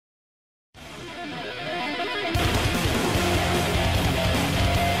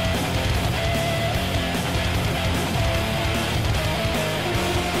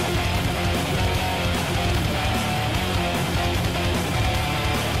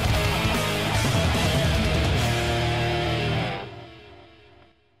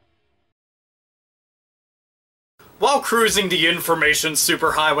While cruising the information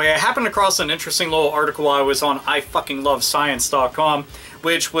superhighway, I happened across an interesting little article. I was on ifuckinglovescience.com,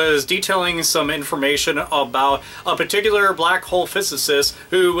 which was detailing some information about a particular black hole physicist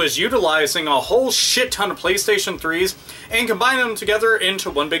who was utilizing a whole shit ton of PlayStation 3's and combining them together into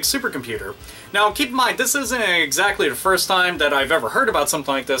one big supercomputer. Now, keep in mind, this isn't exactly the first time that I've ever heard about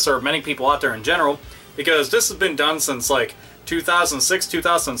something like this, or many people out there in general, because this has been done since, like, 2006,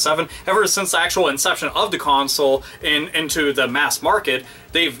 2007, ever since the actual inception of the console into the mass market.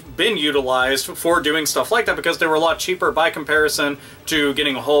 They've been utilized for doing stuff like that because they were a lot cheaper by comparison to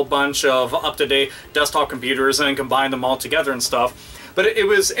getting a whole bunch of up-to-date desktop computers and combine them all together and stuff. But it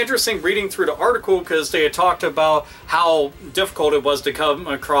was interesting reading through the article because they had talked about how difficult it was to come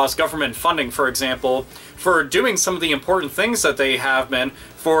across government funding, for example, for doing some of the important things that they have been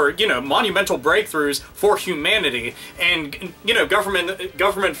for, you know, monumental breakthroughs for humanity. And, you know,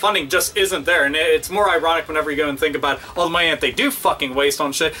 government funding just isn't there. And it's more ironic whenever you go and think about all the money that they do fucking waste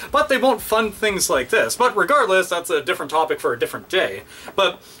on shit, but they won't fund things like this. But regardless, that's a different topic for a different day.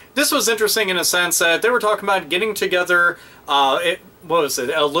 But this was interesting in a sense that they were talking about getting together, what was it,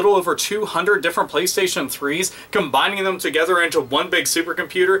 a little over 200 different PlayStation 3's, combining them together into one big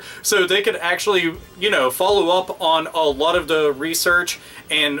supercomputer so they could actually, you know, follow up on a lot of the research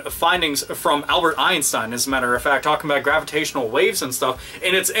and findings from Albert Einstein, as a matter of fact, talking about gravitational waves and stuff.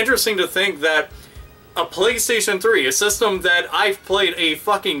 And it's interesting to think that a PlayStation 3, a system that I've played a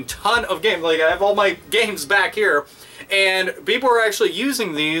fucking ton of games, like I have all my games back here, and people are actually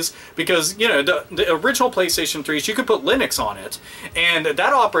using these because, you know, the original PlayStation 3s, you could put Linux on it. And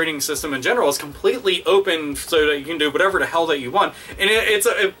that operating system in general is completely open so that you can do whatever the hell that you want. And it's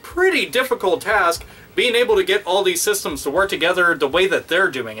a pretty difficult task being able to get all these systems to work together the way that they're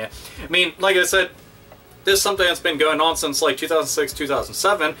doing it. I mean, like I said, this is something that's been going on since like 2006,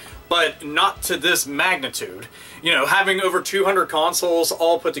 2007, but not to this magnitude. You know, having over 200 consoles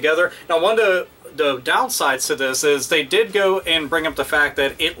all put together. Now, one of the downsides to this is they did go and bring up the fact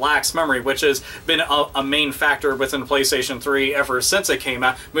that it lacks memory, which has been a main factor within the PlayStation 3 ever since it came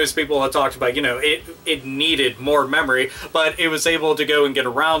out. Most people have talked about, you know, it needed more memory, but it was able to go and get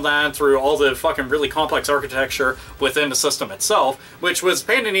around that through all the fucking really complex architecture within the system itself, which was a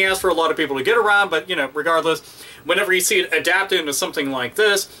pain in the ass for a lot of people to get around, but, you know, regardless, whenever you see it adapted into something like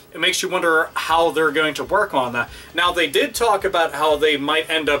this, it makes you wonder how they're going to work on that. Now, they did talk about how they might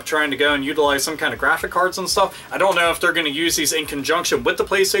end up trying to go and utilize some kind of graphic cards and stuff. I don't know if they're going to use these in conjunction with the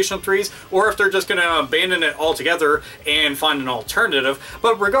PlayStation 3's, or if they're just going to abandon it altogether and find an alternative.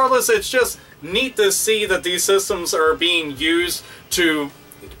 But regardless, it's just neat to see that these systems are being used to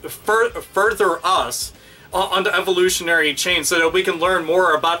further us on the evolutionary chain so that we can learn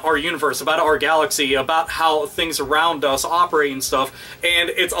more about our universe, about our galaxy, about how things around us operate and stuff. And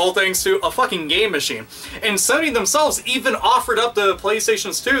it's all thanks to a fucking game machine. And Sony themselves even offered up the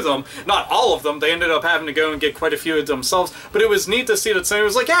PlayStations to them. Not all of them. They ended up having to go and get quite a few of themselves. But it was neat to see that Sony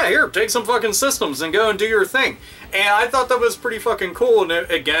was like, yeah, here, take some fucking systems and go and do your thing. And I thought that was pretty fucking cool. And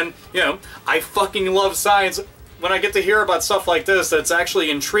again, you know, I fucking love science. When I get to hear about stuff like this, that's actually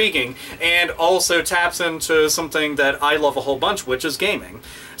intriguing and also taps into something that I love a whole bunch, which is gaming.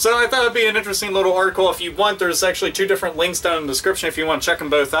 So I thought it'd be an interesting little article. If you want, there's actually two different links down in the description if you want to check them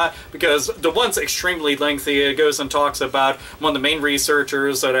both out, because the one's extremely lengthy. It goes and talks about one of the main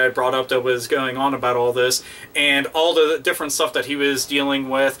researchers that I brought up that was going on about all this, and all the different stuff that he was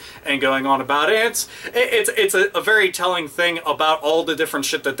dealing with and going on about it. It's a very telling thing about all the different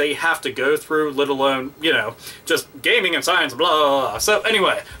shit that they have to go through, let alone, you know, just gaming and science, blah, blah, blah. So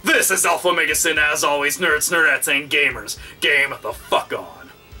anyway, this is AlphaOmegaSin, as always, nerds, nerdettes, and gamers. Game the fuck on.